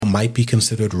might be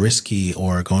considered risky,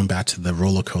 or going back to the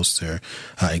roller coaster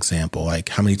example, like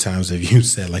how many times have you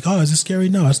said like, oh, is it scary?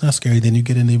 No, it's not scary. Then you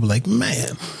get in there and be like,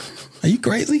 man, are you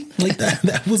crazy? Like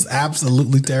that was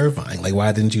absolutely terrifying. Like,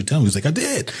 why didn't you tell me? He's like, I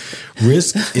did.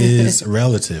 Risk is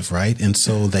relative, right? And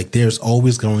so like there's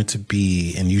always going to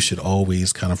be, and you should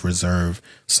always kind of reserve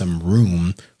some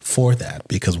room for that,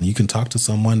 because when you can talk to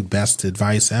someone, best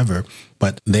advice ever,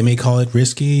 but they may call it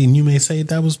risky and you may say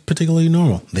that was particularly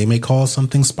normal. They may call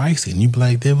something spicy and you'd be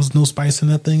like, there was no spice in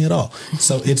that thing at all.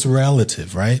 So it's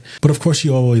relative, right? But of course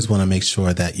you always want to make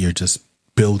sure that you're just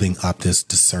building up this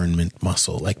discernment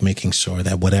muscle, like making sure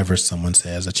that whatever someone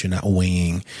says, that you're not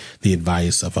weighing the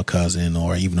advice of a cousin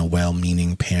or even a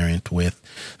well-meaning parent with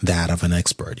that of an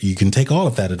expert. You can take all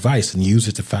of that advice and use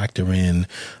it to factor in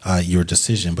your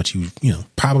decision, but you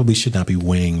probably should not be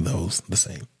weighing those the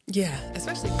same. Yeah,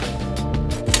 especially.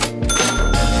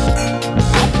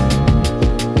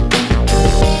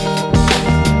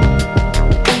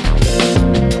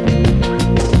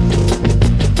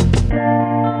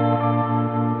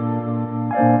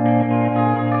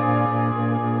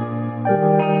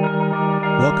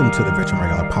 Welcome to the Rich and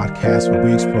Regular podcast, where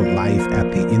we explore life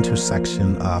at the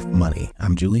intersection of money.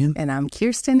 I'm Julian. And I'm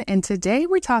Kirsten. And today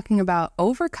we're talking about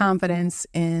overconfidence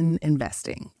in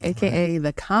investing, aka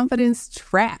the confidence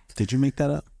trap. Did you make that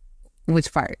up?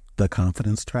 Which part? The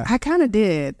confidence trap? I kind of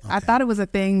did. Okay. I thought it was a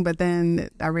thing, but then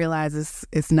I realized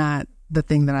it's not the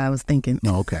thing that I was thinking.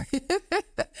 Oh, okay.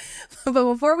 But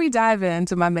before we dive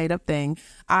into my made-up thing,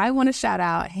 I want to shout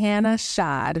out Hannah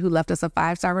Shad, who left us a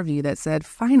 5-star review that said,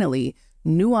 finally,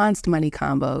 nuanced money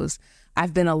combos.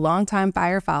 I've been a longtime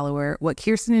FIRE follower. What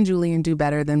Kirsten and Julian do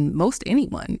better than most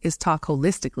anyone is talk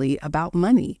holistically about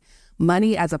money.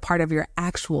 Money as a part of your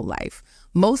actual life.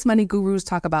 Most money gurus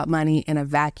talk about money in a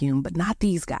vacuum, but not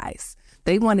these guys.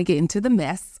 They want to get into the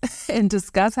mess and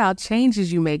discuss how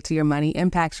changes you make to your money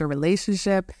impacts your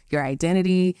relationship, your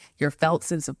identity, your felt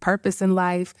sense of purpose in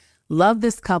life. Love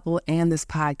this couple and this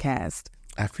podcast.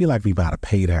 I feel like we about to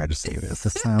pay her to say this.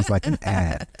 This sounds like an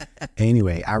ad.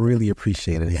 Anyway, I really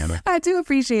appreciate it, Hannah. I do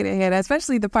appreciate it, Hannah,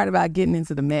 especially the part about getting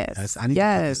into the mess. I need to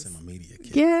put this in my media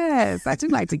kit. Yes, I do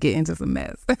like to get into some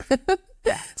mess.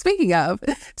 Speaking of,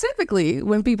 typically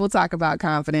when people talk about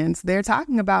confidence, they're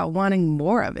talking about wanting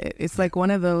more of it. It's like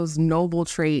one of those noble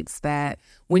traits that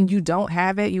when you don't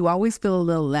have it, you always feel a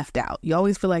little left out. You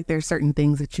always feel like there's certain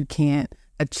things that you can't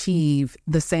achieve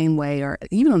the same way or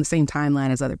even on the same timeline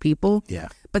as other people. Yeah.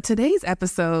 But today's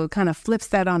episode kind of flips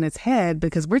that on its head,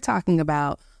 because we're talking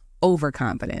about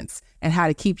overconfidence and how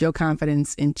to keep your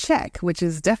confidence in check, which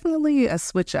is definitely a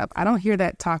switch up. I don't hear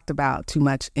that talked about too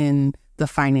much in the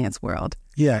finance world.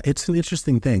 Yeah, it's an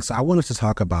interesting thing. So I wanted to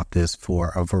talk about this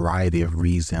for a variety of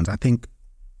reasons. I think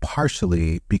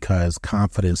partially because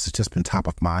confidence has just been top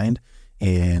of mind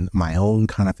in my own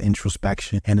kind of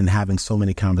introspection, and in having so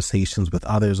many conversations with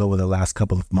others over the last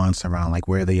couple of months around like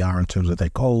where they are in terms of their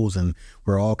goals. And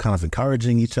we're all kind of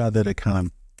encouraging each other to kind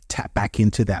of tap back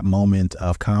into that moment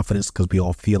of confidence, because we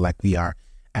all feel like we are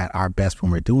at our best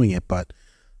when we're doing it. But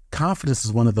confidence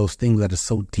is one of those things that is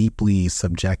so deeply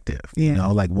subjective. Yeah. You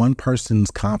know, like one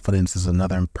person's confidence is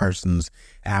another person's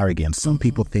arrogance. Some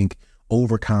people think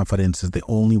overconfidence is the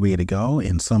only way to go.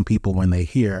 And some people, when they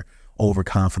hear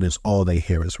overconfidence, all they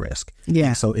hear is risk. Yeah.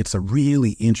 And so it's a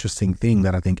really interesting thing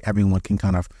that I think everyone can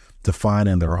kind of define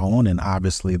on their own. And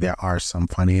obviously there are some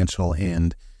financial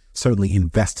and certainly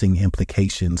investing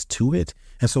implications to it.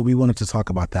 And so we wanted to talk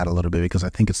about that a little bit, because I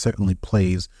think it certainly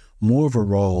plays more of a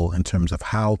role in terms of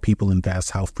how people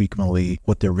invest, how frequently,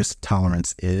 what their risk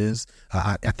tolerance is.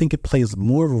 I think it plays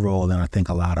more of a role than I think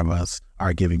a lot of us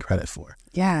are giving credit for.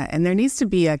 Yeah. And there needs to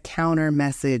be a counter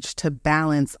message to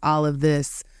balance all of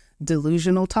this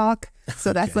delusional talk.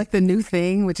 So that's like the new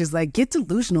thing, which is like, get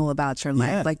delusional about your life.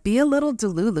 Yeah. Like be a little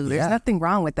delulu. There's nothing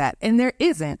wrong with that. And there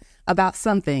isn't about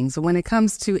some things. When it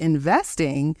comes to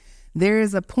investing, there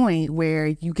is a point where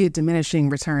you get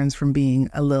diminishing returns from being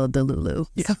a little delulu.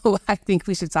 Yeah. So I think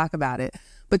we should talk about it.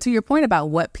 But to your point about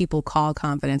what people call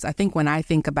confidence, I think when I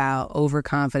think about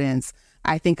overconfidence,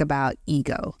 I think about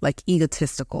ego, like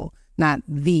egotistical. Not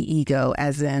the ego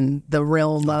as in the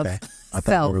realm of I thought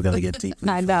self. we were going to get deeply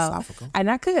I know. philosophical. And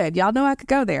I could. Y'all know I could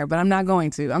go there, but I'm not going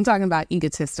to. I'm talking about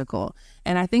egotistical.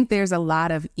 And I think there's a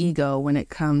lot of ego when it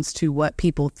comes to what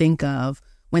people think of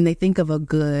when they think of a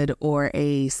good or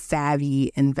a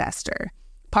savvy investor.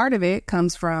 Part of it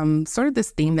comes from sort of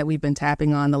this theme that we've been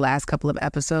tapping on the last couple of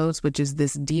episodes, which is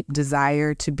this deep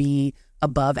desire to be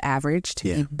above average,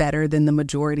 to be better than the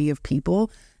majority of people.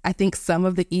 I think some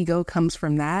of the ego comes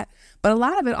from that, but a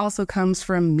lot of it also comes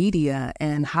from media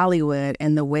and Hollywood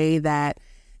and the way that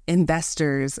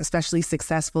investors, especially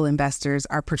successful investors,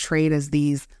 are portrayed as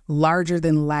these larger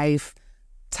than life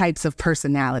types of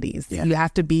personalities. Yeah. You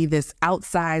have to be this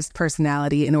outsized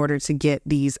personality in order to get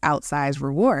these outsized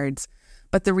rewards.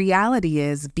 But the reality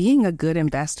is being a good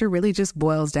investor really just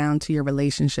boils down to your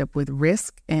relationship with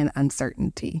risk and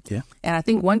uncertainty. Yeah. And I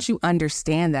think once you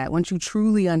understand that, once you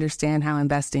truly understand how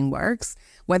investing works,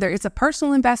 whether it's a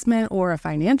personal investment or a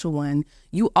financial one,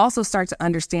 you also start to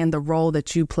understand the role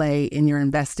that you play in your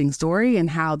investing story and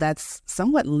how that's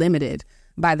somewhat limited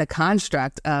by the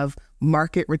construct of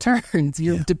market returns.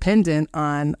 You're dependent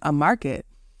on a market.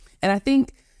 And I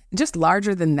think just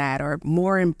larger than that, or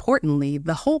more importantly,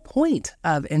 the whole point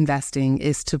of investing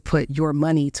is to put your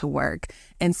money to work.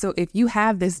 And so if you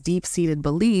have this deep-seated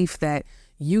belief that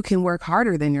you can work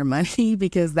harder than your money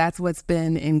because that's what's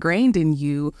been ingrained in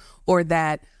you, or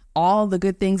that all the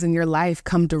good things in your life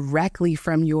come directly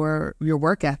from your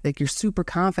work ethic, you're super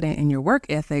confident in your work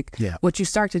ethic, what you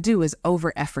start to do is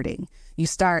over-efforting. You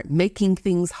start making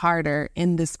things harder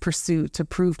in this pursuit to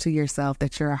prove to yourself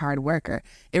that you're a hard worker.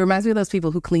 It reminds me of those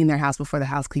people who clean their house before the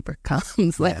housekeeper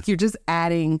comes. Like you're just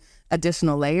adding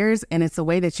additional layers, and it's a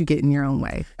way that you get in your own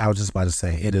way. I was just about to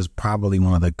say, it is probably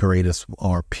one of the greatest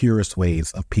or purest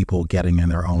ways of people getting in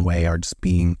their own way or just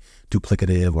being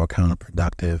duplicative or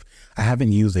counterproductive. I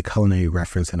haven't used a culinary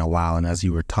reference in a while, and as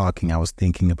you were talking, I was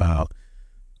thinking about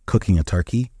cooking a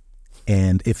turkey.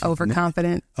 And if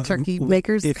overconfident turkey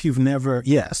makers, if you've never,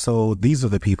 so these are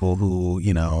the people who,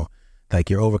 you know, like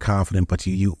you're overconfident, but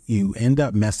you end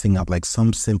up messing up like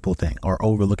some simple thing or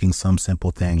overlooking some simple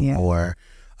thing, or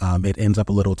it ends up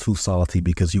a little too salty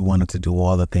because you wanted to do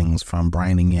all the things from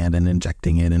brining it and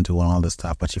injecting it and doing all this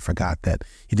stuff, but you forgot that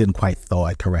you didn't quite thaw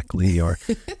it correctly, or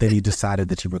then you decided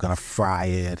that you were going to fry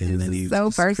it and then you so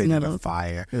personal. on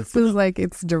fire. It feels like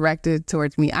it's directed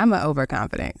towards me. I'm an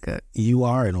overconfident cook. You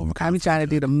are an overconfident. I be trying to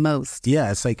do the most.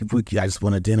 Yeah, it's like I just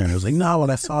want a dinner. And it was like, no,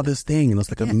 well, I saw this thing and it's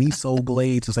like a miso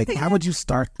glaze. It's like, how would you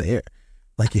start there?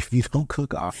 Like if you don't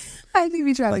cook off. I think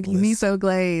we try like miso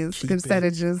glaze instead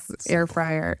of just air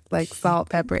fryer, like salt,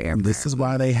 pepper, air fryer. This is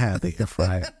why they have the air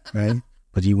fryer, right?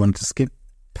 But you wanted to skip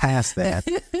past that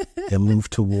and move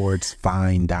towards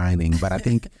fine dining. But I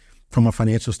think from a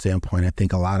financial standpoint, I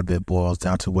think a lot of it boils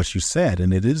down to what you said.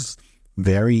 And it is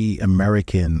very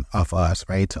American of us,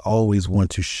 right? To always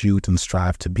want to shoot and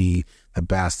strive to be the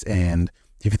best. And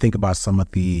if you think about some of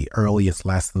the earliest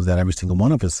lessons that every single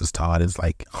one of us is taught, is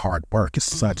like hard work is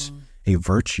such a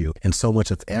virtue. And so much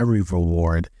of every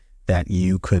reward that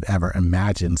you could ever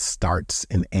imagine starts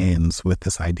and ends with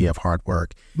this idea of hard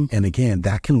work. And again,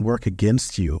 that can work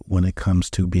against you when it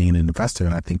comes to being an investor.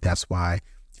 And I think that's why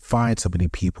you find so many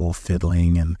people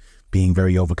fiddling and being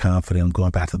very overconfident,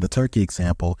 going back to the turkey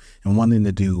example, and wanting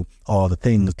to do all the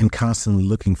things and constantly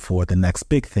looking for the next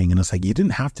big thing. And it's like, you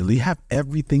didn't have to. You have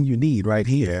everything you need right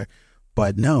here.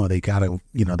 But no, they got to,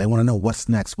 they want to know what's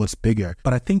next, what's bigger.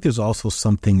 But I think there's also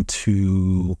something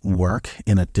to work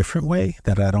in a different way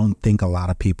that I don't think a lot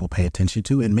of people pay attention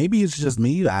to. And maybe it's just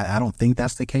me. I don't think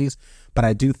that's the case. But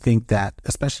I do think that,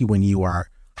 especially when you are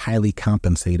highly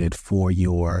compensated for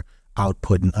your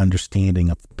output and understanding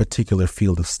of a particular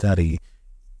field of study,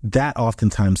 that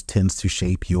oftentimes tends to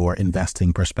shape your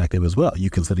investing perspective as well. You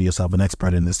consider yourself an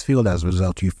expert in this field. As a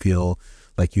result, you feel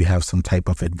like you have some type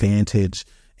of advantage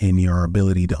in your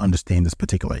ability to understand this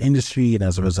particular industry. And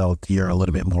as a result, you're a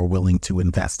little bit more willing to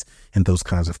invest in those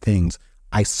kinds of things.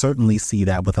 I certainly see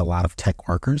that with a lot of tech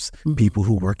workers. People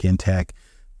who work in tech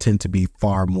tend to be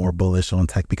far more bullish on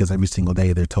tech because every single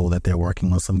day they're told that they're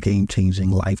working on some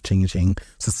game-changing, life-changing,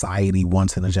 society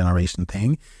once-in-a-generation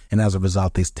thing. And as a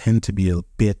result, they tend to be a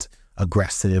bit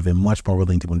aggressive and much more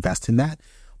willing to invest in that.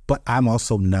 But I'm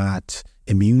also not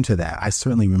immune to that. I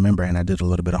certainly remember, and I did a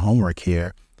little bit of homework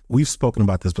here, we've spoken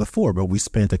about this before, but we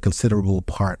spent a considerable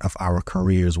part of our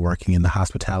careers working in the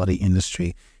hospitality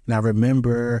industry. And I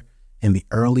remember in the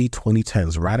early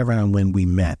 2010s, right around when we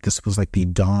met, this was like the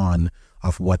dawn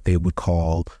of what they would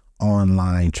call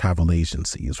online travel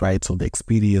agencies, right? So the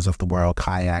Expedias of the world,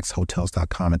 Kayaks,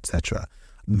 Hotels.com, etc.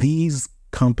 These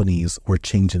companies were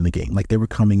changing the game. Like they were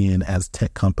coming in as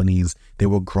tech companies. They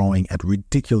were growing at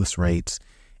ridiculous rates.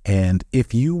 And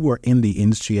if you were in the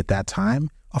industry at that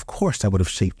time, of course, that would have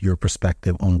shaped your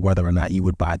perspective on whether or not you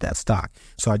would buy that stock.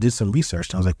 So I did some research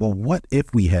and I was like, well, what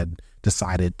if we had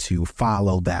decided to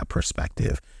follow that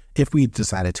perspective? If we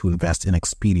decided to invest in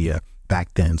Expedia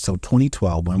back then, so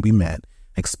 2012, when we met,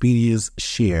 Expedia's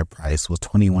share price was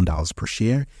 $21 per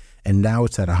share. And now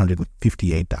it's at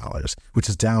 $158, which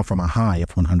is down from a high of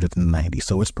 $190.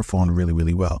 So it's performed really,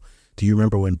 really well. Do you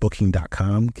remember when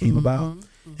Booking.com came about?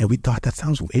 And we thought, that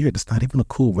sounds weird. It's not even a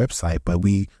cool website. But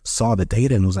we saw the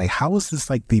data and was like, how is this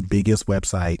like the biggest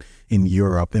website in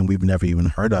Europe and we've never even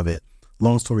heard of it?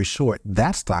 Long story short,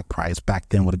 that stock price back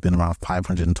then would have been around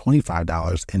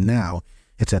 $525. And now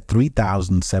it's at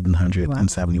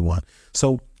 $3,771. Wow.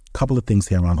 So a couple of things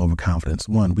here around overconfidence.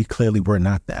 One, we clearly were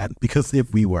not that, because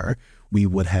if we were, we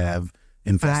would have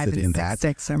invested in that.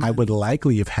 I would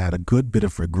likely have had a good bit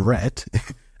of regret.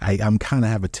 I'm kind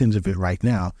of have a tinge of it right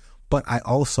now. But I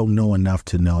also know enough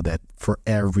to know that for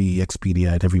every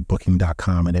Expedia, at every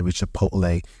Booking.com, and every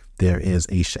Chipotle, there is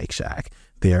a Shake Shack.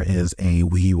 There is a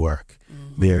WeWork.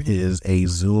 There is a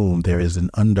Zoom. There is an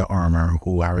Under Armour,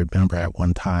 who I remember at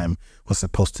one time was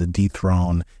supposed to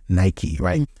dethrone Nike,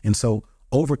 right? And so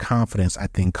overconfidence, I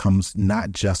think, comes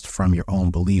not just from your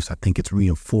own beliefs. I think it's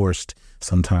reinforced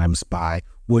sometimes by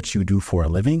what you do for a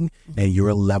living and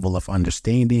your level of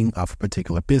understanding of a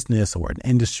particular business or an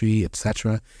industry,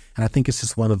 etc. And I think it's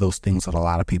just one of those things that a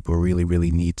lot of people really,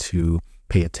 really need to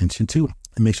pay attention to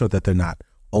and make sure that they're not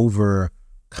over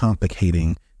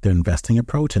complicating their investing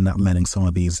approach and not letting some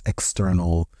of these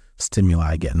external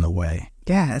stimuli get in the way.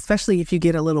 Yeah, especially if you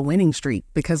get a little winning streak,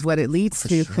 because what it leads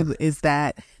to is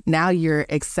that now you're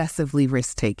excessively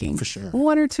risk-taking. For sure.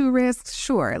 1 or 2 risks,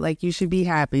 sure, like you should be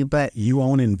happy, but... You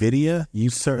own NVIDIA, you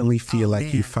certainly feel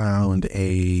like you found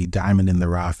a diamond in the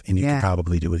rough and you can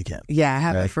probably do it again. Yeah, I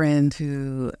have a friend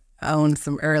who owns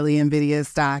some early NVIDIA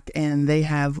stock, and they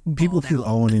have... People who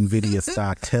own NVIDIA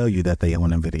stock tell you that they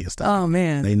own NVIDIA stock. Oh,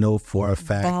 man. They know for a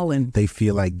fact. They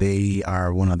feel like they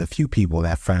are one of the few people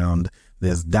that found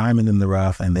this diamond in the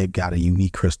rough and they've got a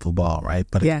unique crystal ball, right?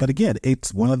 But again,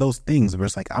 it's one of those things where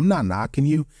it's like, I'm not knocking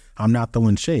you. I'm not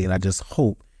throwing shade. I just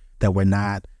hope that we're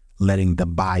not letting the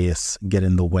bias get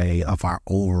in the way of our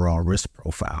overall risk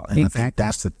profile. And I think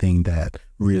that's the thing that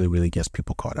really, really gets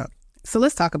people caught up. So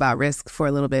let's talk about risk for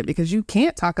a little bit, because you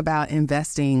can't talk about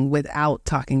investing without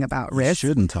talking about risk. You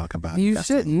shouldn't talk about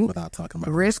investing without talking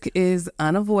about risk. Risk is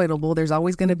unavoidable. There's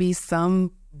always going to be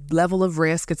some level of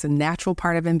risk. It's a natural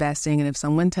part of investing. And if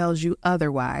someone tells you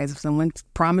otherwise, if someone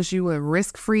promised you a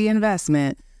risk-free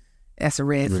investment, that's a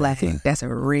red flag. That's a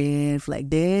red flag.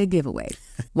 Dead giveaway.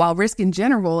 While risk in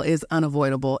general is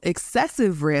unavoidable,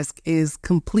 excessive risk is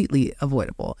completely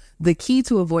avoidable. The key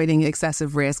to avoiding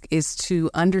excessive risk is to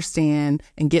understand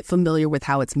and get familiar with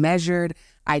how it's measured,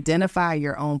 identify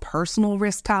your own personal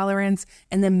risk tolerance,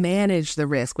 and then manage the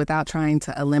risk without trying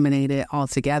to eliminate it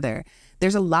altogether.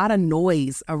 There's a lot of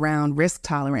noise around risk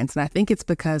tolerance, and I think it's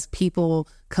because people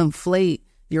conflate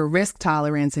your risk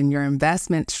tolerance and your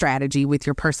investment strategy with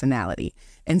your personality.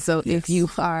 And so if you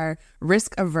are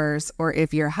risk averse or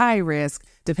if you're high risk,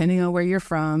 depending on where you're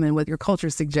from and what your culture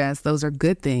suggests, those are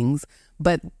good things.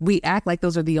 But we act like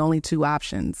those are the only 2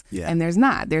 options. And there's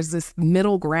not. There's this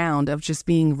middle ground of just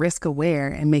being risk aware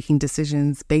and making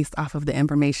decisions based off of the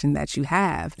information that you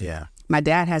have. My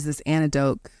dad has this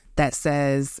anecdote that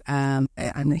says,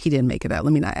 he didn't make it up.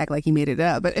 Let me not act like he made it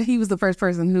up, but he was the first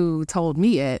person who told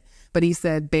me it. But he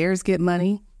said, bears get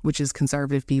money, which is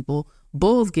conservative people.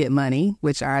 Bulls get money,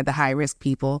 which are the high risk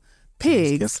people.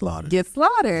 Pigs get slaughtered.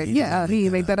 He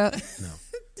didn't make that up. No.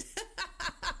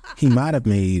 He might have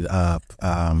made up,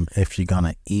 if you're going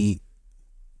to eat.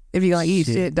 If you're going to eat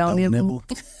shit, don't nibble.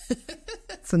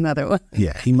 It's another one.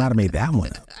 Yeah, he might have made that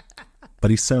one up. But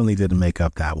he certainly didn't make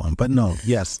up that one. But no,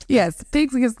 yes. Yes,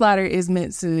 pigs get slaughtered is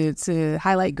meant to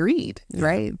highlight greed,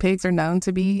 right? Pigs are known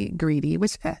to be greedy,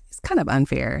 which is kind of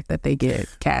unfair that they get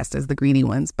cast as the greedy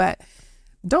ones. But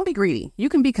don't be greedy. You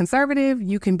can be conservative.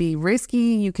 You can be risky.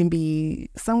 You can be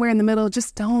somewhere in the middle.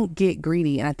 Just don't get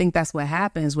greedy. And I think that's what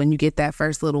happens when you get that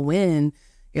first little win.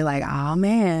 You're like, oh,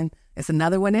 man, it's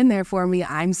another one in there for me.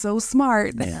 I'm so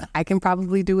smart. I can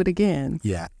probably do it again.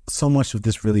 Yeah. So much of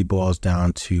this really boils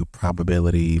down to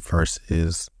probability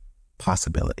versus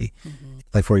possibility.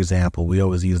 Like, for example, we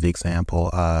always use the example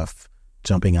of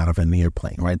jumping out of an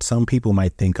airplane, right? Some people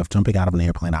might think of jumping out of an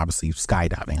airplane, obviously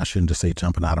skydiving. I shouldn't just say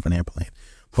jumping out of an airplane.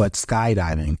 But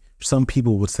skydiving, some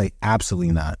people would say,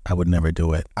 absolutely not. I would never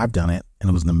do it. I've done it, and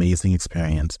it was an amazing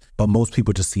experience. But most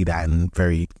people just see that, and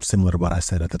very similar to what I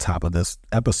said at the top of this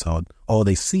episode, all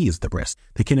they see is the risk.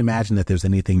 They can't imagine that there's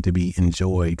anything to be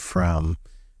enjoyed from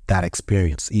that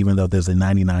experience, even though there's a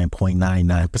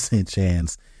 99.99%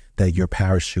 chance that your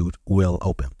parachute will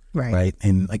open. Right.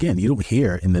 And again, you don't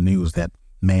hear in the news that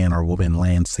man or woman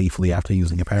lands safely after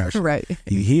using a parachute.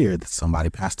 You hear that somebody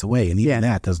passed away, and even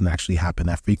that doesn't actually happen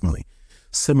that frequently.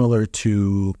 Similar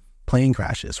to plane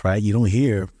crashes, right? You don't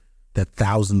hear that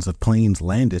thousands of planes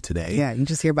landed today. Yeah, you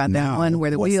just hear about that Now, one where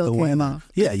the what's wheel came weather? off.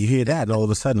 Yeah, you hear that, and all of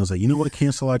a sudden it's like, you know what,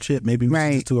 cancel our trip. Maybe we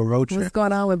should just do a road trip. What's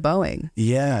going on with Boeing?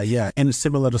 Yeah. And it's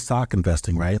similar to stock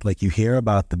investing, right? Like you hear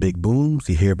about the big booms,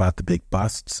 you hear about the big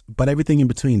busts, but everything in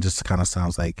between just kind of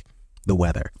sounds like the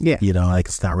weather. Yeah. You know, like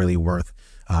it's not really worth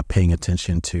paying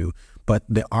attention to. But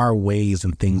there are ways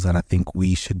and things that I think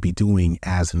we should be doing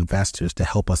as investors to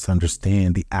help us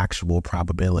understand the actual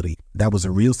probability. That was a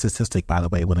real statistic, by the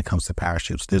way, when it comes to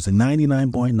parachutes. There's a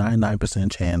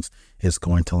 99.99% chance it's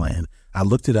going to land. I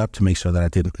looked it up to make sure that I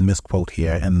didn't misquote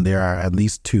here, and there are at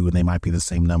least two, and they might be the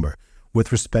same number.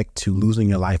 With respect to losing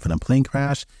your life in a plane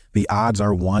crash, the odds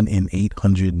are 1 in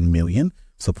 800 million,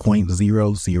 so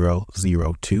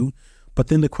 0.0002. But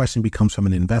then the question becomes, from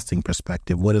an investing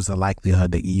perspective, what is the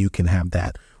likelihood that you can have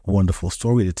that wonderful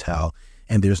story to tell?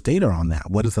 And there's data on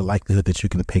that. What is the likelihood that you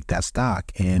can pick that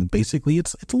stock? And basically,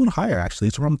 it's a little higher, actually.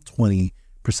 It's around 20%,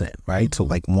 right? So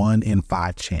like 1 in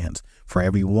 5 chance. For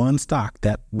every one stock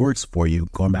that works for you,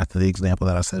 going back to the example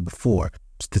that I said before,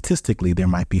 statistically, there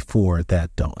might be 4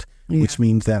 that don't, which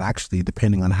means that actually,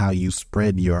 depending on how you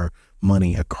spread your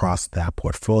money across that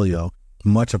portfolio,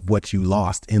 much of what you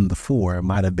lost in the 4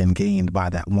 might have been gained by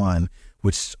that one,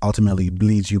 which ultimately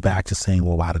leads you back to saying,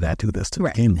 well, why did I do this to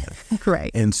begin with? Right.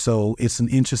 And so it's an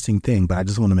interesting thing, but I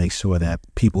just want to make sure that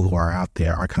people who are out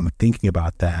there are kind of thinking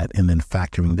about that and then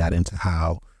factoring that into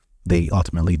how they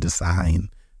ultimately design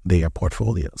their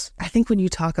portfolios. I think when you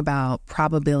talk about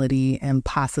probability and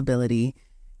possibility,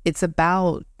 it's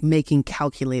about making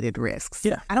calculated risks.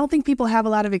 Yeah. I don't think people have a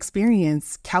lot of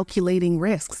experience calculating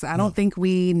risks. I don't think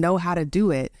we know how to do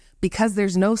it because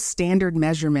there's no standard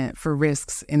measurement for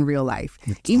risks in real life.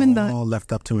 It's all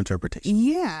left up to interpretation.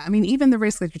 Yeah. I mean, even the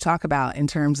risk that you talk about in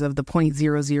terms of the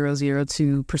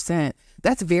 0.0002%,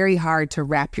 that's very hard to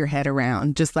wrap your head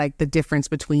around, just like the difference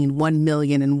between 1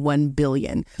 million and 1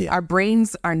 billion. Yeah. Our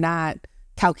brains are not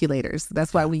calculators.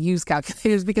 That's why we use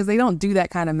calculators, because they don't do that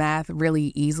kind of math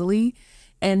really easily.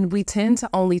 And we tend to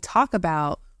only talk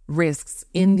about risks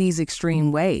in these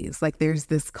extreme ways. Like there's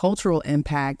this cultural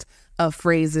impact of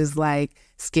phrases like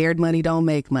scared money don't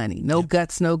make money, no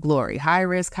guts, no glory, high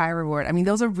risk, high reward. I mean,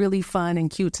 those are really fun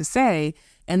and cute to say.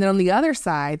 And then on the other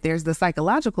side, there's the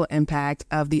psychological impact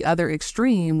of the other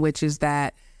extreme, which is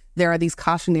that there are these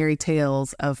cautionary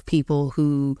tales of people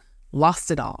who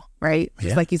lost it all, right? Yeah.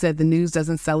 Just like you said, the news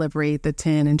doesn't celebrate the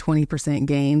 10 and 20%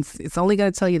 gains. It's only going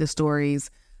to tell you the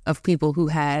stories of people who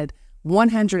had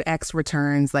 100x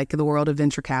returns, like the world of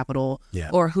venture capital,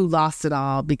 or who lost it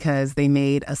all because they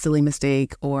made a silly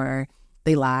mistake or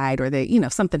they lied or they,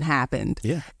 something happened.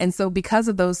 Yeah. And so because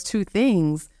of those two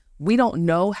things, we don't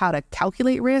know how to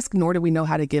calculate risk, nor do we know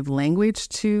how to give language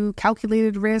to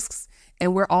calculated risks.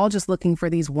 And we're all just looking for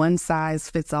these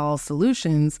one-size-fits-all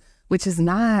solutions, which is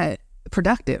not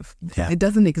productive. Yeah. It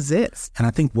doesn't exist. And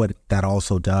I think what that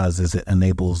also does is it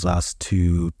enables us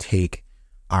to take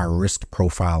our risk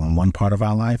profile in one part of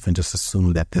our life and just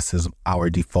assume that this is our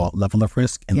default level of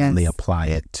risk, and then they apply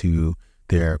it to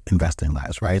their investing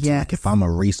lives, right? So like if I'm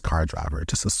a race car driver,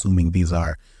 just assuming these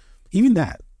are, even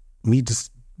that, me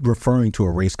just referring to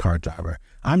a race car driver,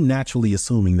 I'm naturally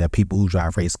assuming that people who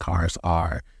drive race cars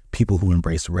are people who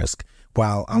embrace risk.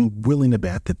 While I'm willing to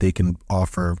bet that they can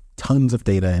offer tons of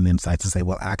data and insights to say,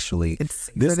 well, actually, it's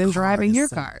this than driving your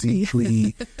so car.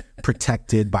 deeply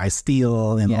protected by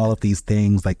steel and all of these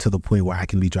things, like to the point where I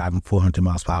can be driving 400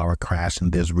 miles per hour, crash,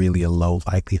 and there's really a low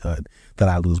likelihood that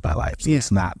I lose my life. So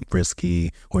it's not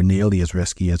risky or nearly as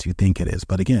risky as you think it is.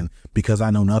 But again, because I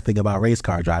know nothing about race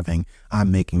car driving,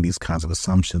 I'm making these kinds of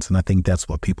assumptions. And I think that's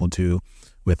what people do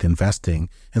with investing.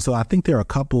 And so I think there are a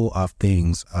couple of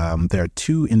things. There are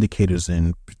 2 indicators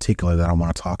in particular that I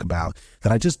want to talk about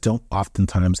that I just don't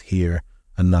oftentimes hear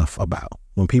enough about.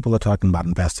 When people are talking about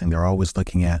investing, they're always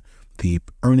looking at the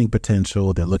earning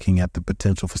potential. They're looking at the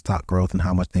potential for stock growth and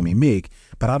how much they may make.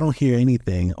 But I don't hear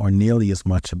anything or nearly as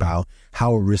much about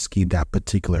how risky that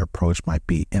particular approach might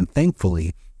be. And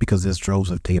thankfully, because there's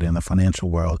droves of data in the financial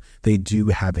world, they do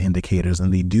have indicators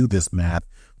and they do this math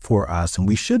for us, and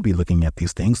we should be looking at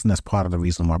these things, and that's part of the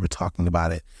reason why we're talking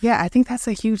about it. Yeah, I think that's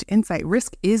a huge insight.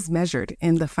 Risk is measured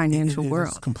in the financial world.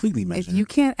 It's completely measured. If you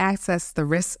can't access the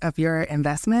risk of your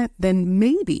investment, then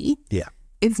maybe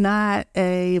it's not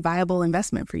a viable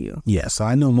investment for you. Yeah, so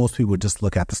I know most people just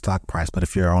look at the stock price, but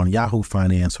if you're on Yahoo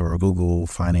Finance or Google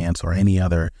Finance or any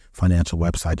other financial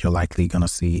website, you're likely going to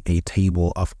see a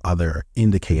table of other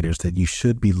indicators that you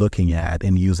should be looking at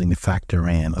and using to factor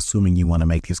in, assuming you want to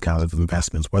make these kinds of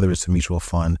investments, whether it's a mutual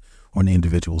fund or an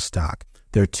individual stock.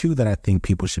 There are 2 that I think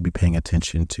people should be paying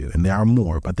attention to, and there are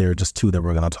more, but there are just 2 that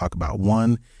we're going to talk about.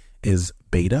 One is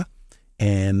beta,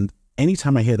 and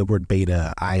anytime I hear the word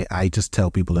beta, I just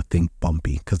tell people to think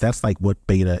bumpy, because that's like what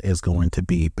beta is going to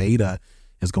be. Beta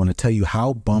is going to tell you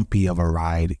how bumpy of a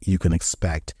ride you can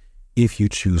expect if you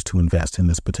choose to invest in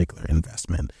this particular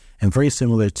investment. And very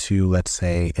similar to, let's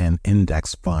say, an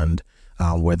index fund,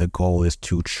 where the goal is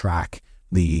to track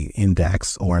the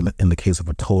index, or in the case of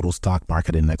a total stock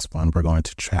market index fund, we're going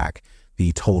to track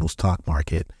the total stock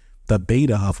market. The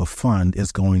beta of a fund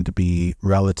is going to be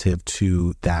relative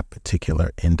to that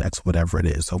particular index, whatever it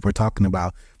is. So if we're talking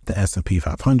about the S&P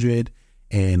 500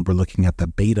 and we're looking at the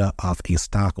beta of a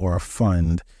stock or a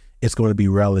fund, it's going to be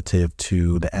relative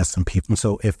to the S&P.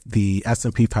 So if the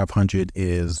S&P 500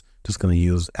 is, just going to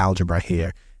use algebra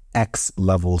here, X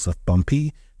levels of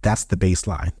bumpy, that's the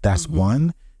baseline. That's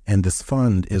one. And this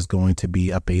fund is going to be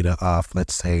a beta of,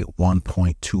 let's say,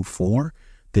 1.24.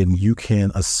 Then you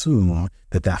can assume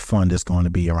that that fund is going to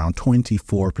be around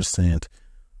 24%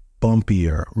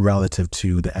 bumpier relative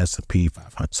to the S&P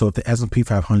 500. So if the S&P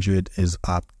 500 is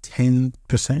up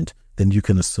 10%, then you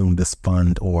can assume this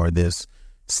fund or this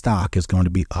stock is going to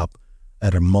be up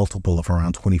at a multiple of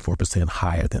around 24%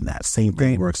 higher than that. Same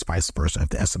thing works vice versa. If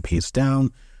the S&P is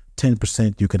down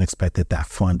 10%, you can expect that that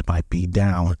fund might be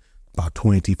down about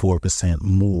 24%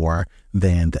 more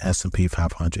than the S&P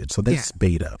 500. So that's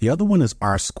beta. The other one is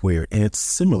R squared, and it's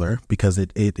similar because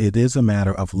it is a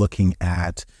matter of looking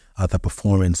at the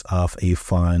performance of a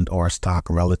fund or a stock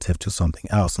relative to something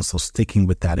else. And so sticking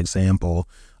with that example,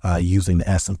 using the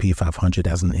S&P 500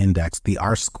 as an index, the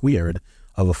R squared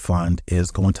of a fund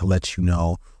is going to let you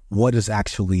know what is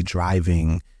actually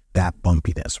driving that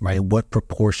bumpiness, right? What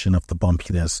proportion of the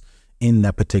bumpiness in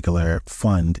that particular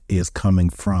fund is coming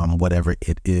from whatever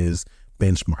it is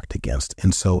benchmarked against.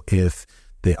 And so if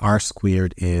the R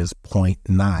squared is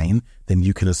 0.9, then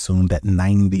you can assume that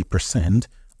 90%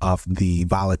 of the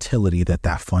volatility that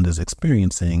that fund is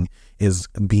experiencing is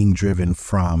being driven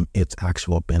from its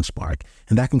actual benchmark.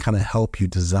 And that can kind of help you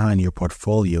design your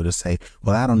portfolio to say,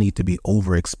 well, I don't need to be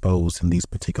overexposed in these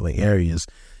particular areas.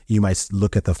 You might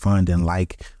look at the fund and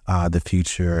like the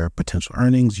future potential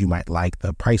earnings. You might like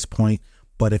the price point.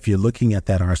 But if you're looking at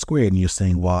that R squared and you're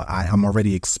saying, well, I'm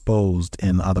already exposed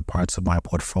in other parts of my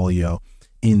portfolio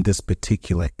in this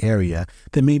particular area,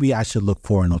 then maybe I should look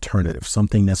for an alternative,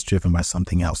 something that's driven by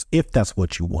something else. If that's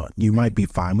what you want, you might be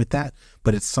fine with that,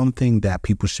 but it's something that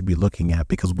people should be looking at,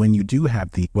 because when you do have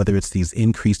whether it's these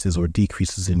increases or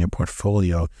decreases in your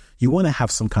portfolio, you want to have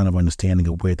some kind of understanding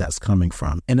of where that's coming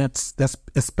from. And that's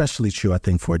especially true, I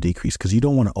think, for a decrease, because you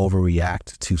don't want to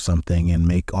overreact to something and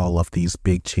make all of these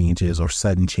big changes or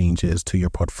sudden changes to your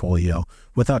portfolio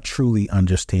without truly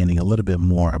understanding a little bit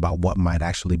more about what might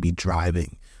actually be driving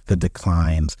the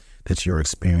declines that you're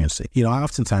experiencing. You know, I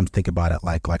oftentimes think about it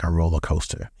like a roller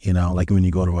coaster, you know, like when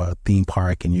you go to a theme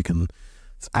park and you can,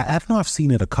 I know I've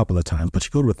seen it a couple of times, but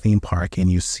you go to a theme park and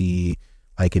you see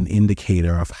like an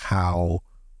indicator of how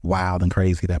wild and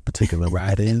crazy that particular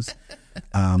ride is.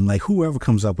 Like whoever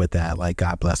comes up with that, like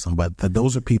God bless them. But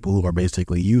those are people who are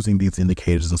basically using these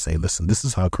indicators and say, listen, this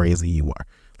is how crazy you are.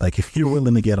 Like if you're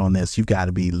willing to get on this, you've got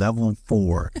to be level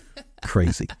 4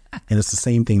 crazy. And it's the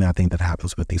same thing I think that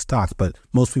happens with these stocks. But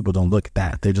most people don't look at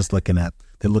that. They're just looking up.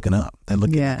 They're looking at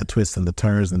the twists and the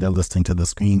turns, and they're listening to the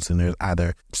screens, and they're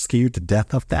either scared to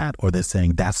death of that, or they're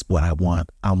saying, that's what I want.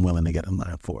 I'm willing to get in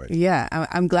line for it. Yeah,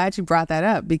 I'm glad you brought that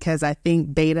up, because I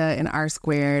think beta and R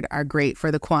squared are great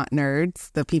for the quant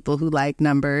nerds, the people who like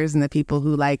numbers and the people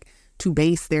who like to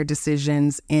base their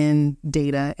decisions in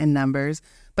data and numbers.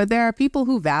 But there are people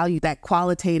who value that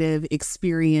qualitative,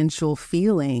 experiential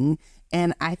feeling.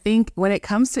 And I think when it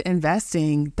comes to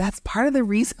investing, that's part of the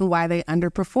reason why they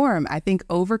underperform. I think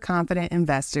overconfident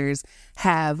investors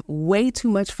have way too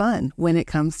much fun when it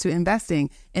comes to investing.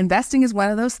 Investing is one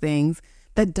of those things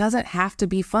that doesn't have to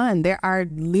be fun. There are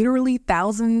literally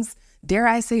thousands, dare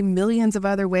I say millions of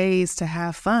other ways to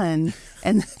have fun.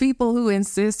 And the people who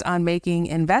insist on making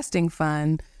investing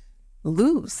fun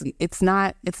lose. It's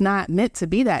not meant to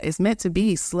be that. It's meant to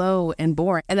be slow and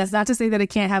boring. And that's not to say that it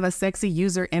can't have a sexy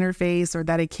user interface, or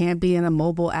that it can't be in a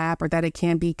mobile app, or that it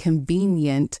can't be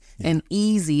convenient and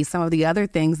easy, some of the other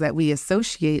things that we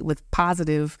associate with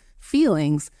positive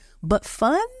feelings. But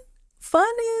fun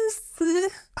is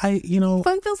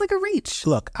fun feels like a reach.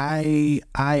 Look, I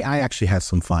actually had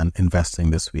some fun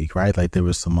investing this week, right? Like there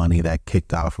was some money that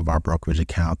kicked off of our brokerage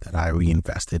account that I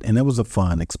reinvested, and it was a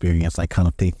fun experience, like kind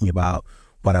of thinking about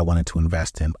what I wanted to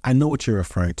invest in. I know what you're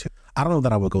referring to. I don't know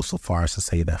that I would go so far as to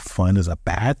say that fun is a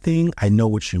bad thing. I know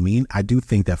what you mean. I do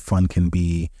think that fun can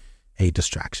be a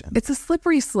distraction. It's a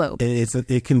slippery slope.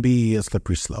 It can be a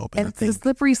slippery slope. And it's a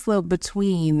slippery slope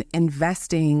between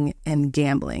investing and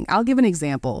gambling. I'll give an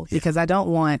example because I don't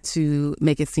want to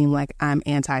make it seem like I'm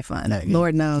anti-fun.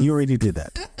 Lord knows. You already did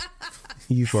that.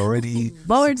 You've already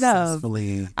Lord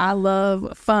successfully. knows. I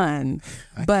love fun.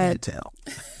 I can't tell.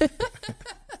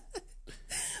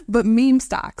 But meme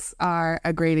stocks are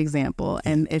a great example.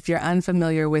 And if you're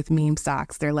unfamiliar with meme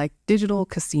stocks, they're like digital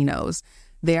casinos.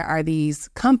 There are these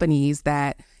companies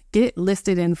that get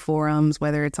listed in forums,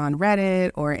 whether it's on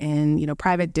Reddit or in,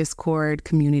 private Discord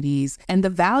communities. And the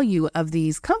value of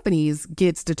these companies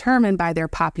gets determined by their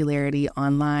popularity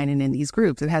online and in these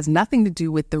groups. It has nothing to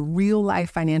do with the real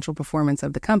life financial performance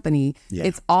of the company. Yeah.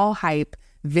 It's all hype,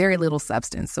 very little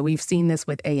substance. So we've seen this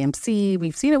with AMC.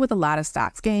 We've seen it with a lot of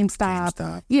stocks,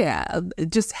 GameStop. Yeah,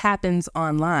 it just happens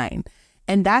online.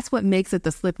 And that's what makes it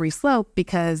the slippery slope,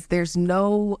 because there's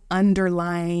no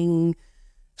underlying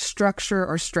structure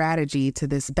or strategy to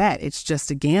this bet. It's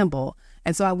just a gamble.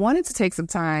 And so I wanted to take some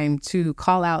time to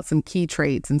call out some key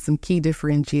traits and some key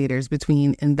differentiators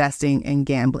between investing and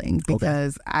gambling,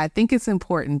 because I think it's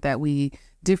important that we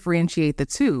differentiate the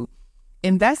two.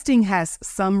 Investing has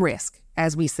some risk,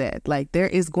 as we said. Like, there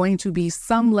is going to be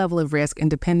some level of risk, and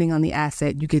depending on the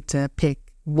asset, you get to pick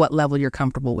what level you're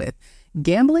comfortable with.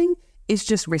 Gambling is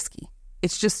just risky.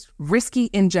 It's just risky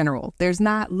in general. There's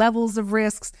not levels of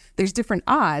risks. There's different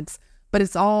odds, but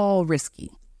it's all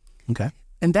risky. Okay.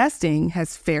 Investing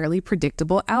has fairly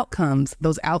predictable outcomes.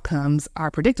 Those outcomes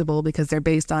are predictable because they're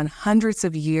based on hundreds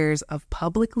of years of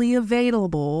publicly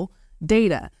available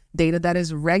data that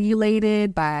is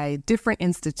regulated by different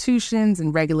institutions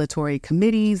and regulatory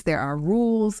committees. There are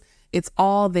rules. It's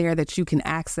all there that you can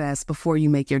access before you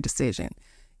make your decision.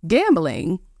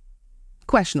 Gambling,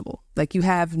 questionable. Like, you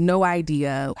have no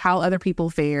idea how other people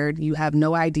fared. You have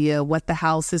no idea what the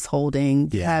house is holding.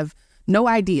 You have no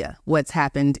idea what's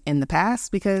happened in the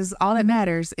past, because all that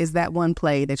matters is that one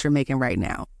play that you're making right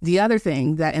now. The other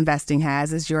thing that investing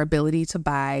has is your ability to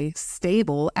buy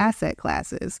stable asset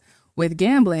classes. With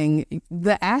gambling,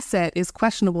 the asset is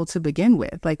questionable to begin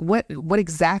with. Like, what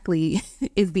exactly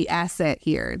is the asset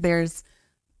here? It's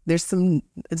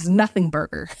nothing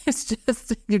burger. It's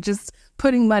just, you're just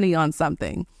putting money on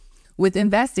something. With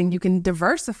investing, you can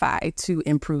diversify to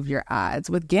improve your odds.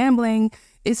 With gambling,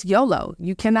 it's YOLO.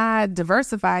 You cannot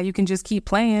diversify. You can just keep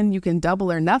playing. You can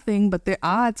double or nothing, but the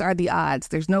odds are the odds.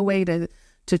 There's no way to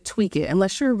tweak it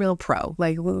unless you're a real pro.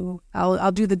 Like,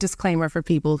 I'll do the disclaimer for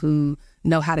people who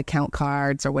know how to count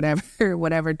cards or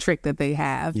whatever trick that they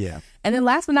have. Yeah. And then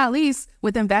last but not least,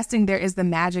 with investing, there is the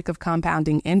magic of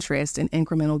compounding interest and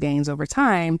incremental gains over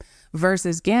time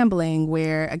versus gambling,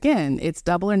 where, again, it's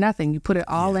double or nothing. You put it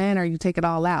all in or you take it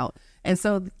all out. And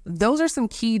so those are some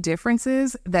key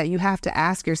differences that you have to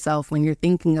ask yourself when you're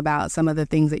thinking about some of the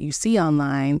things that you see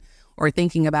online, or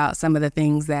thinking about some of the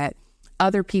things that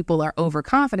other people are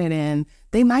overconfident in.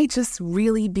 They might just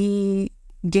really be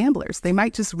gamblers. They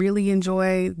might just really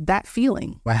enjoy that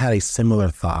feeling. I had a similar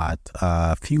thought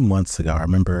a few months ago. I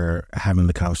remember having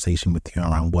the conversation with you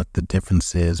around what the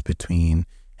difference is between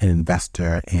an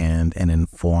investor and an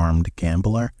informed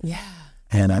gambler. Yeah.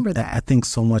 And I think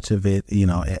so much of it,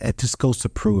 it just goes to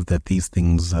prove that these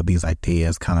things, these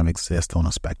ideas kind of exist on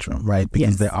a spectrum, right?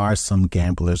 Because there are some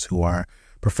gamblers who are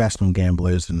professional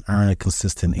gamblers and earn a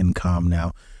consistent income.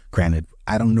 Now, granted,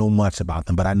 I don't know much about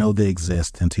them, but I know they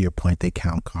exist. And to your point, they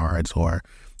count cards, or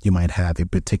you might have a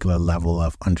particular level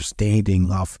of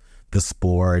understanding of the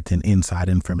sport and inside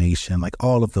information, like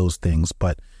all of those things.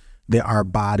 But there are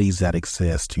bodies that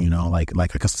exist, like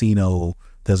a casino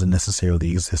doesn't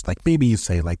necessarily exist. Like, maybe you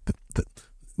say, like,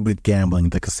 with gambling,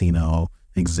 the casino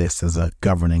exists as a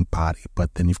governing body,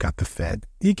 but then you've got the Fed.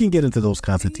 You can get into those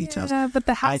kinds of details. Yeah, but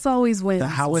the house always wins. The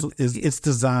house it's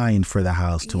designed for the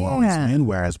house to always win,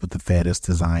 whereas with the Fed, it's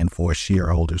designed for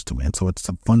shareholders to win. So it's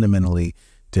a fundamentally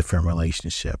different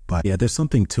relationship. But yeah, there's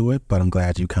something to it, but I'm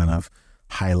glad you kind of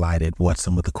highlighted what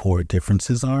some of the core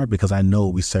differences are, because I know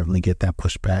we certainly get that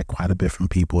pushback quite a bit from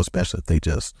people, especially if they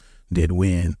just did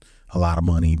win a lot of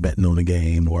money betting on the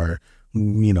game, or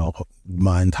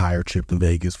my entire trip to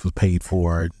Vegas was paid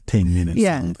for 10 minutes.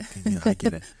 Yeah. I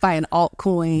get it. Buy an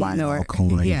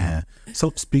altcoin. Yeah.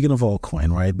 So speaking of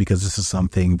altcoin, right, because this is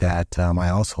something that I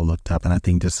also looked up, and I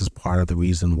think this is part of the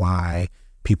reason why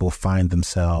people find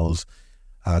themselves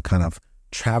kind of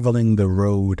traveling the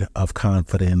road of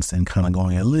confidence and kind of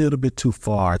going a little bit too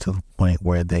far to the point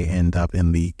where they end up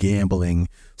in the gambling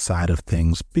side of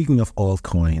things. Speaking of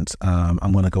altcoins,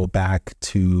 I'm going to go back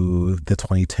to the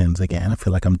 2010s again. I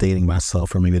feel like I'm dating myself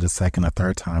for maybe the second or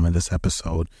third time in this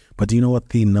episode. But do you know what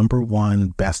the number one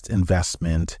best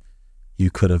investment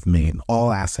you could have made in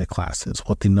all asset classes,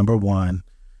 what the number one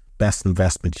best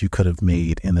investment you could have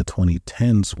made in the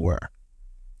 2010s were?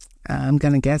 I'm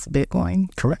going to guess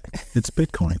Bitcoin. Correct. It's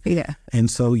Bitcoin. Yeah.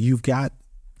 And so you've got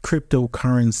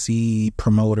cryptocurrency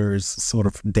promoters sort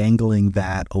of dangling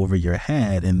that over your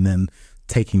head and then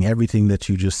taking everything that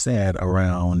you just said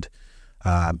around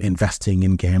investing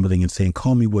in gambling and saying,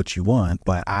 call me what you want,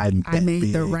 but I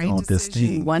made the right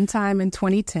decision one time in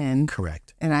 2010.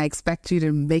 Correct. And I expect you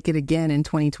to make it again in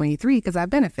 2023 because I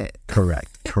benefit.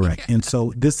 Correct. And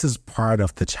so this is part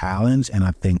of the challenge, and I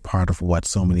think part of what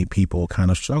so many people kind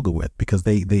of struggle with, because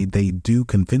they do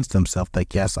convince themselves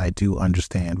that, yes, I do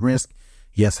understand risk.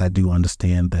 Yes, I do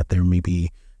understand that there may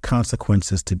be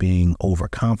consequences to being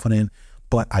overconfident,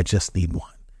 but I just need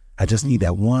one. I just need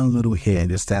that one little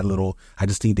hit. It's that little, I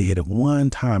just need to hit it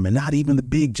one time, and not even the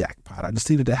big jackpot. I just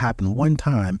need it to happen one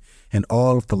time, and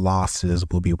all of the losses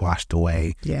will be washed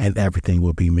away, and everything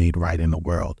will be made right in the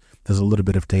world. There's a little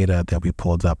bit of data that we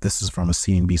pulled up. This is from a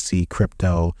CNBC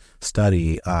crypto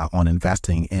study on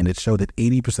investing, and it showed that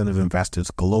 80% of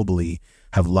investors globally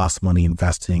have lost money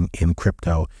investing in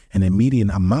crypto, and the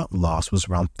median amount lost was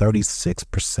around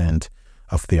 36%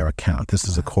 of their account. This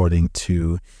is according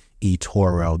to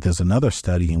eToro. There's another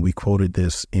study, and we quoted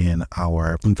this in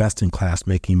our investing class,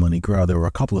 Making Money Grow. There were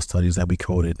a couple of studies that we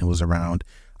quoted. It was around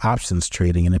options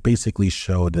trading, and it basically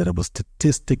showed that it was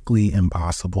statistically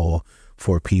impossible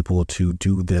for people to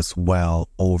do this well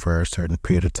over a certain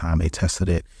period of time. They tested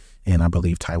it in, I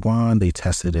believe, Taiwan. They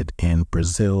tested it in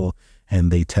Brazil,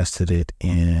 and they tested it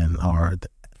at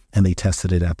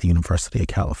the University of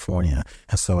California.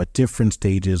 And so at different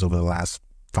stages over the last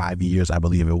 5 years, I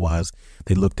believe it was,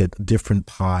 they looked at different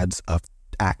pods of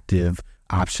active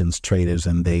options traders,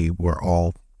 and they were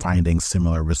all finding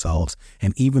similar results.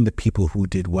 And even the people who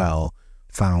did well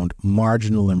found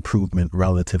marginal improvement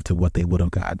relative to what they would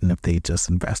have gotten if they just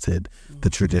invested the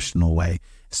traditional way.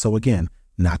 So again,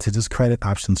 not to discredit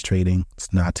options trading,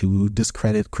 it's not to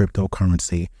discredit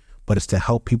cryptocurrency, but it's to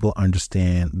help people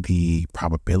understand the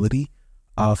probability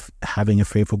of having a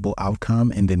favorable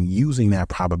outcome, and then using that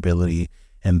probability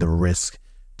and the risk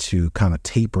to kind of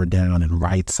taper down and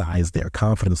right size their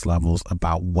confidence levels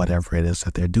about whatever it is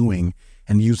that they're doing,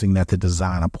 and using that to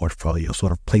design a portfolio,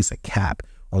 sort of place a cap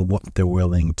on what they're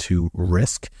willing to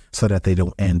risk so that they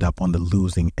don't end up on the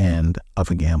losing end of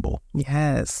a gamble.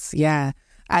 Yes. Yeah.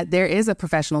 There is a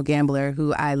professional gambler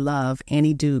who I love,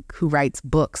 Annie Duke, who writes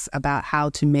books about how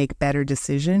to make better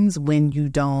decisions when you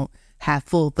don't have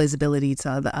full visibility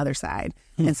to the other side.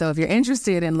 And so if you're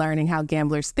interested in learning how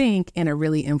gamblers think in a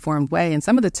really informed way, and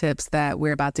some of the tips that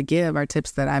we're about to give are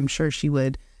tips that I'm sure she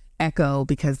would echo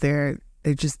because they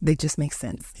just make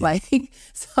sense. Yeah.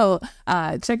 So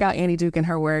check out Annie Duke and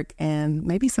her work, and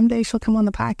maybe someday she'll come on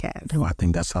the podcast. Oh, I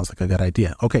think that sounds like a good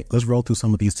idea. Okay, let's roll through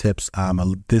some of these tips.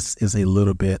 This is a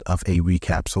little bit of a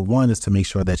recap. So one is to make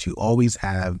sure that you always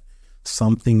have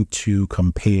something to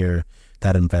compare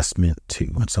that investment to.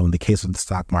 And so in the case of the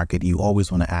stock market, you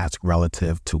always want to ask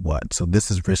relative to what? So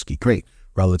this is risky. Great.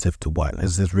 Relative to what?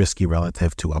 Is this risky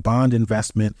relative to a bond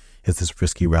investment? Is this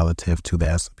risky relative to the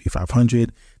S&P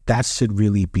 500? That should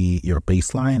really be your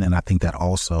baseline. And I think that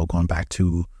also, going back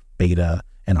to beta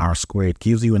and R squared,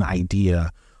 gives you an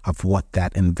idea of what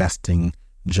that investing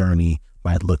journey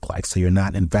might look like. So you're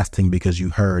not investing because you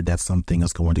heard that something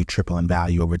is going to triple in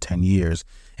value over 10 years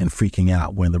and freaking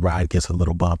out when the ride gets a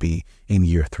little bumpy in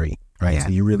year 3, right? Yeah. So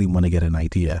you really want to get an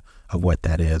idea of what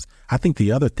that is. I think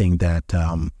the other thing that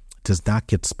does not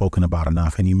get spoken about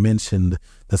enough, and you mentioned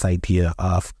this idea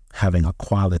of having a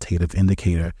qualitative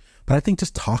indicator, but I think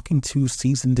just talking to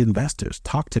seasoned investors,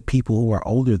 talk to people who are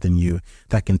older than you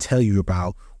that can tell you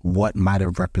about what might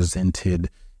have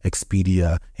represented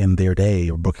Expedia in their day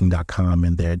or Booking.com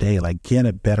in their day. Like, get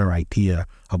a better idea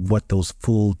of what those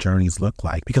full journeys look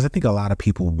like, because I think a lot of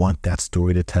people want that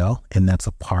story to tell, and that's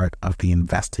a part of the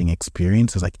investing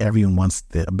experience. It's like everyone wants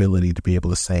the ability to be able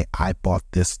to say, I bought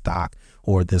this stock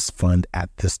or this fund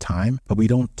at this time, but we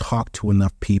don't talk to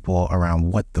enough people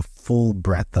around what the full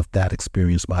breadth of that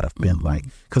experience might have been like,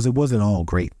 because it wasn't all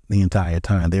great the entire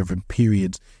time. There have been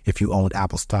periods, if you owned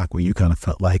Apple stock, where you kind of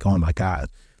felt like, oh my God,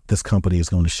 this company is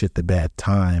going to shit the bed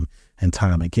time and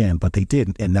time again, but they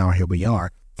didn't. And now here we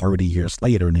are 30 years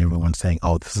later, and everyone's saying,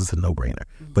 oh, this is a no-brainer.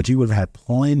 But you would have had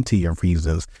plenty of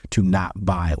reasons to not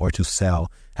buy or to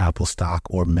sell Apple stock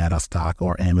or Meta stock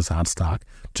or Amazon stock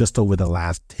just over the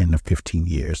last 10 or 15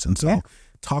 years. And so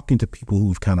talking to people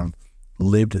who've kind of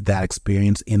lived that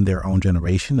experience in their own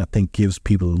generation, I think gives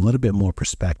people a little bit more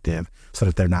perspective so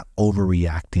that they're not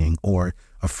overreacting or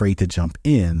afraid to jump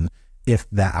in if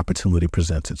that opportunity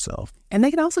presents itself. And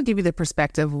they can also give you the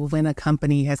perspective of when a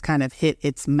company has kind of hit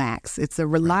its max. It's a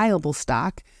reliable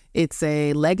stock. It's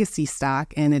a legacy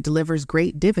stock and it delivers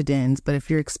great dividends. But if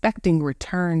you're expecting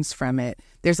returns from it,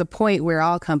 there's a point where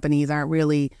all companies aren't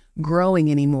really growing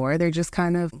anymore. They're just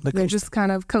kind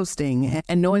of coasting.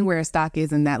 And knowing where a stock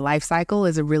is in that life cycle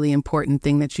is a really important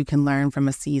thing that you can learn from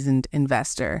a seasoned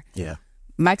investor. Yeah.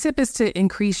 My tip is to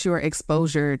increase your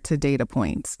exposure to data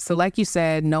points. So like you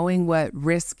said, knowing what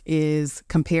risk is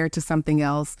compared to something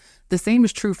else, the same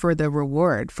is true for the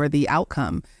reward, for the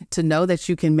outcome. To know that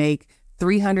you can make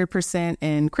 300%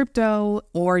 in crypto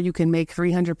or you can make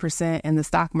 300% in the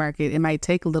stock market, it might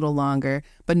take a little longer,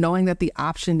 but knowing that the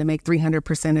option to make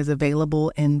 300% is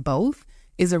available in both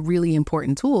is a really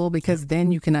important tool, because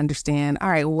then you can understand, all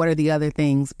right, well, what are the other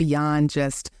things beyond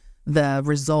just the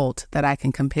result that I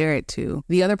can compare it to.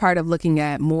 The other part of looking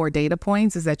at more data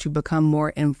points is that you become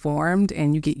more informed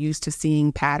and you get used to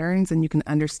seeing patterns, and you can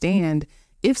understand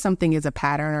if something is a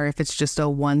pattern or if it's just a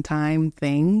one-time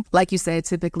thing. Like you said,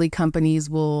 typically companies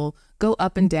will go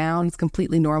up and down. It's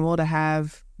completely normal to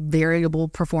have variable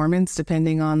performance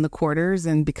depending on the quarters.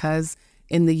 And because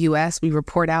in the US we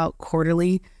report out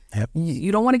quarterly,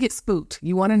 you don't want to get spooked.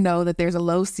 You want to know that there's a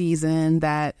low season,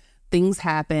 that things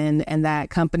happen, and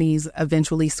that companies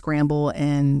eventually scramble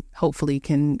and hopefully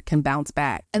can bounce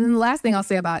back. And then the last thing I'll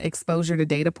say about exposure to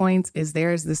data points is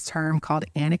there's this term called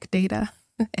anecdata.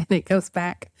 And it goes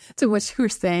back to what you were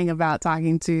saying about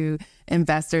talking to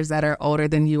investors that are older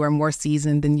than you, or more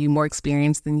seasoned than you, more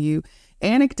experienced than you.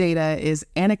 Anecdata is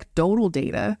anecdotal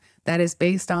data that is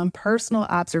based on personal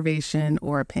observation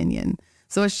or opinion.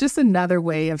 So it's just another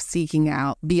way of seeking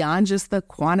out beyond just the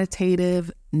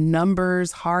quantitative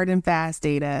numbers, hard and fast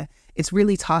data. It's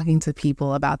really talking to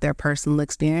people about their personal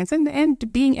experience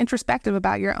and being introspective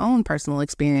about your own personal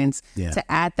experience to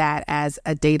add that as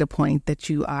a data point that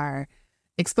you are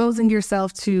exposing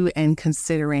yourself to and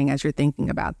considering as you're thinking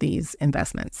about these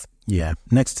investments. Yeah.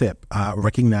 Next tip,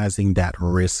 recognizing that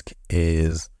risk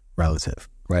is relative,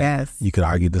 right? Yes. You could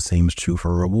argue the same is true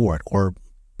for reward or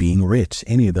being rich,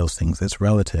 any of those things. It's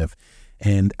relative.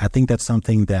 And I think that's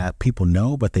something that people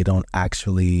know, but they don't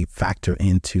actually factor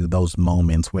into those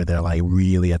moments where they're like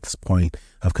really at this point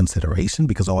of consideration,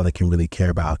 because all they can really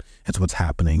care about is what's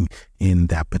happening in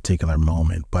that particular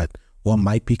moment. But what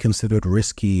might be considered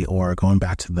risky, or going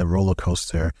back to the roller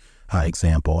coaster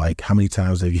example, like how many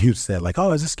times have you said like,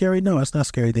 oh, is this scary? No, it's not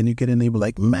scary. Then you get in there,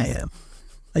 like, man,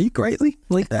 are you crazy?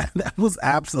 Like that was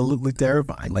absolutely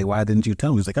terrifying. Like, why didn't you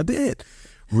tell me? He's like, I did.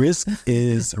 Risk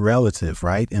is relative,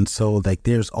 right? And so like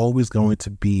there's always going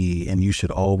to be, and you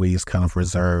should always kind of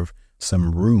reserve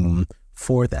some room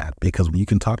for that, because when you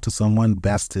can talk to someone,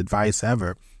 best advice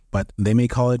ever, but they may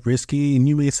call it risky and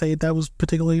you may say that was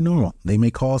particularly normal. They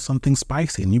may call something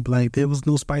spicy and you'd be like, there was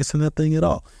no spice in that thing at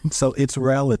all. So it's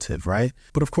relative, right?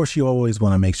 But of course you always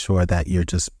want to make sure that you're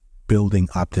just building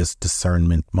up this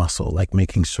discernment muscle, like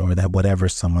making sure that whatever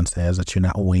someone says, that you're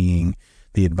not weighing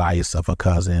the advice of a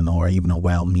cousin or even a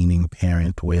well-meaning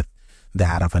parent with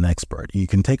that of an expert. You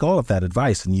can take all of that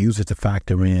advice and use it to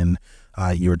factor in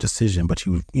your decision, but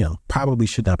you probably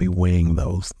should not be weighing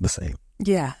those the same.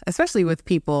 Yeah, especially with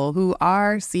people who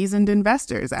are seasoned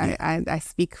investors. I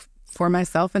speak for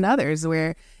myself and others,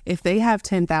 where if they have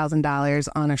 $10,000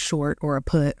 on a short or a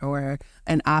put or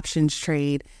an options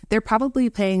trade, they're probably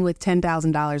paying with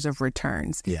 $10,000 of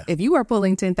returns. Yeah. If you are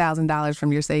pulling $10,000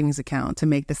 from your savings account to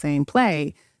make the same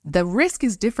play, the risk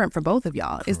is different for both of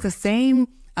y'all. Correct. It's the same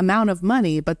amount of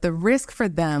money, but the risk for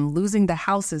them losing the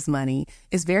house's money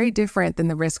is very different than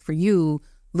the risk for you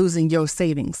losing your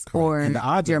savings or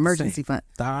your emergency fund.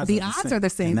 The odds are the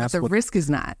same, but the risk is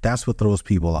not. That's what throws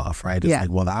people off, right? It's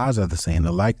like, well, the odds are the same.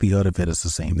 The likelihood of it is the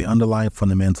same. The underlying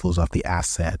fundamentals of the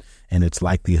asset and its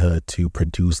likelihood to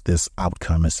produce this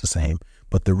outcome is the same.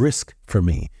 But the risk for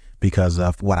me, because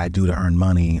of what I do to earn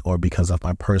money or because of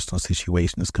my personal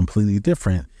situation, is completely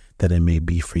different than it may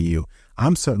be for you.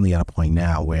 I'm certainly at a point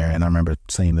now where, and I remember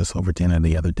saying this over dinner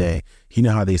the other day, you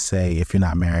know how they say, if you're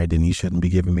not married, then you shouldn't be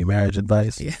giving me marriage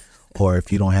advice? Yeah. Or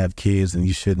if you don't have kids, then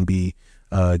you shouldn't be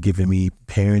giving me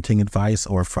parenting advice.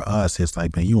 Or for us, it's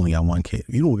like, man, you only got one kid.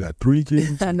 You only got 3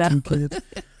 kids, I know. 2 kids.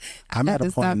 I'm I at have a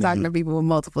to point stop talking to people with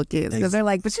multiple kids, because they're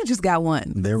like, but you just got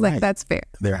one. They're it's right. Like, that's fair.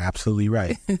 They're absolutely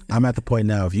right. I'm at the point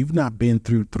now, if you've not been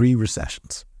through 3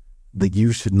 recessions, that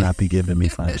you should not be giving me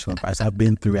financial advice. I've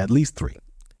been through at least 3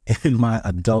 in my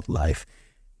adult life,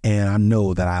 and I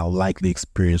know that I'll likely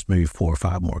experience maybe 4 or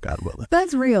 5 more, God willing.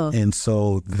 That's real. And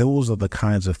so those are the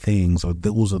kinds of things, or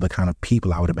those are the kind of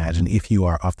people I would imagine, if you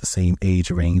are of the same age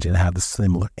range and have the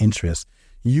similar interests,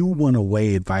 you want to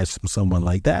weigh advice from someone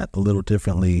like that a little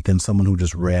differently than someone who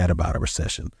just read about a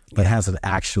recession, but hasn't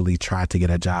actually tried to get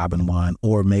a job in one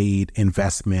or made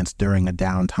investments during a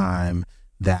downtime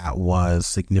that was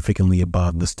significantly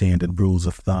above the standard rules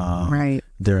of thumb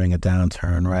during a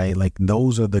downturn, right? Like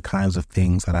those are the kinds of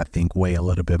things that I think weigh a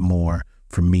little bit more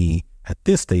for me at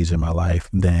this stage in my life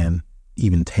than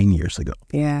even 10 years ago.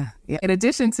 Yeah. In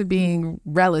addition to being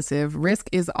relative, risk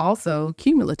is also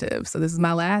cumulative. So this is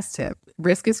my last tip.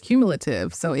 Risk is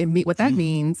cumulative. So what that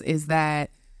means is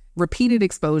that repeated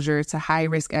exposure to high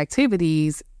risk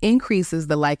activities increases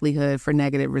the likelihood for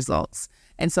negative results.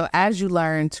 And so as you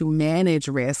learn to manage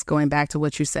risk, going back to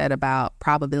what you said about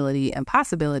probability and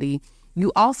possibility,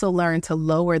 you also learn to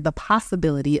lower the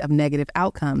possibility of negative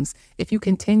outcomes. If you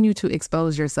continue to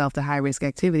expose yourself to high-risk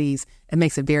activities, it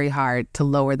makes it very hard to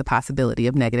lower the possibility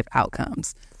of negative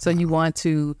outcomes. So you want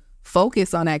to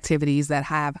focus on activities that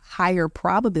have higher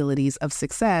probabilities of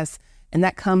success, and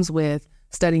that comes with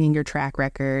studying your track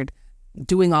record,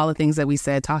 doing all the things that we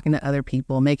said, talking to other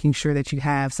people, making sure that you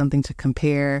have something to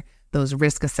compare those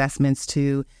risk assessments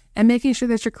to, and making sure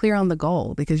that you're clear on the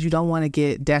goal, because you don't want to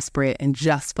get desperate and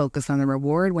just focus on the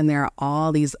reward when there are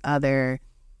all these other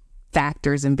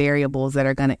factors and variables that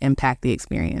are going to impact the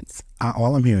experience.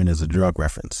 All I'm hearing is a drug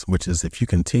reference, which is if you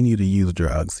continue to use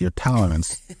drugs, your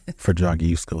tolerance for drug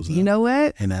use goes up. You know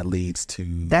what? And that leads to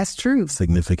that's true.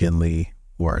 Significantly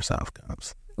worse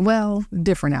outcomes. Well,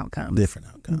 different outcomes.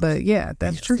 But yeah,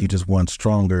 that's true. You just want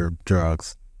stronger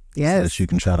drugs. Yes. So that you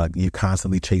can you're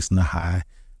constantly chasing the high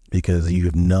because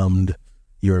you've numbed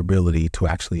your ability to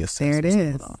actually assess.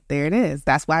 There it is.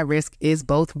 That's why risk is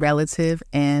both relative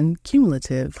and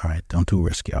cumulative. All right. Don't do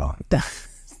risk, y'all.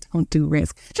 Don't do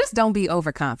risk. Just don't be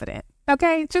overconfident.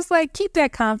 Okay. Just like keep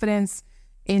that confidence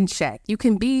in check. You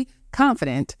can be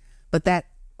confident, but that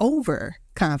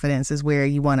overconfidence is where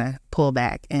you want to pull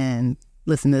back and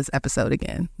listen to this episode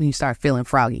again when you start feeling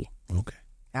froggy. Okay.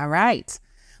 All right.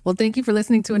 Well, thank you for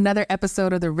listening to another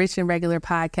episode of the Rich and Regular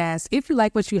podcast. If you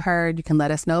like what you heard, you can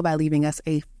let us know by leaving us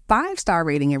a 5-star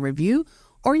rating and review,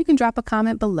 or you can drop a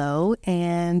comment below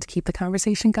and keep the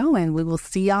conversation going. We will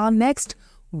see y'all next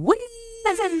week.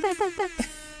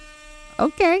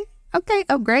 Okay,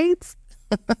 upgrades.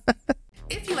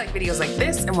 If you like videos like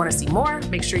this and want to see more,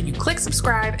 make sure you click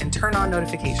subscribe and turn on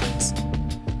notifications.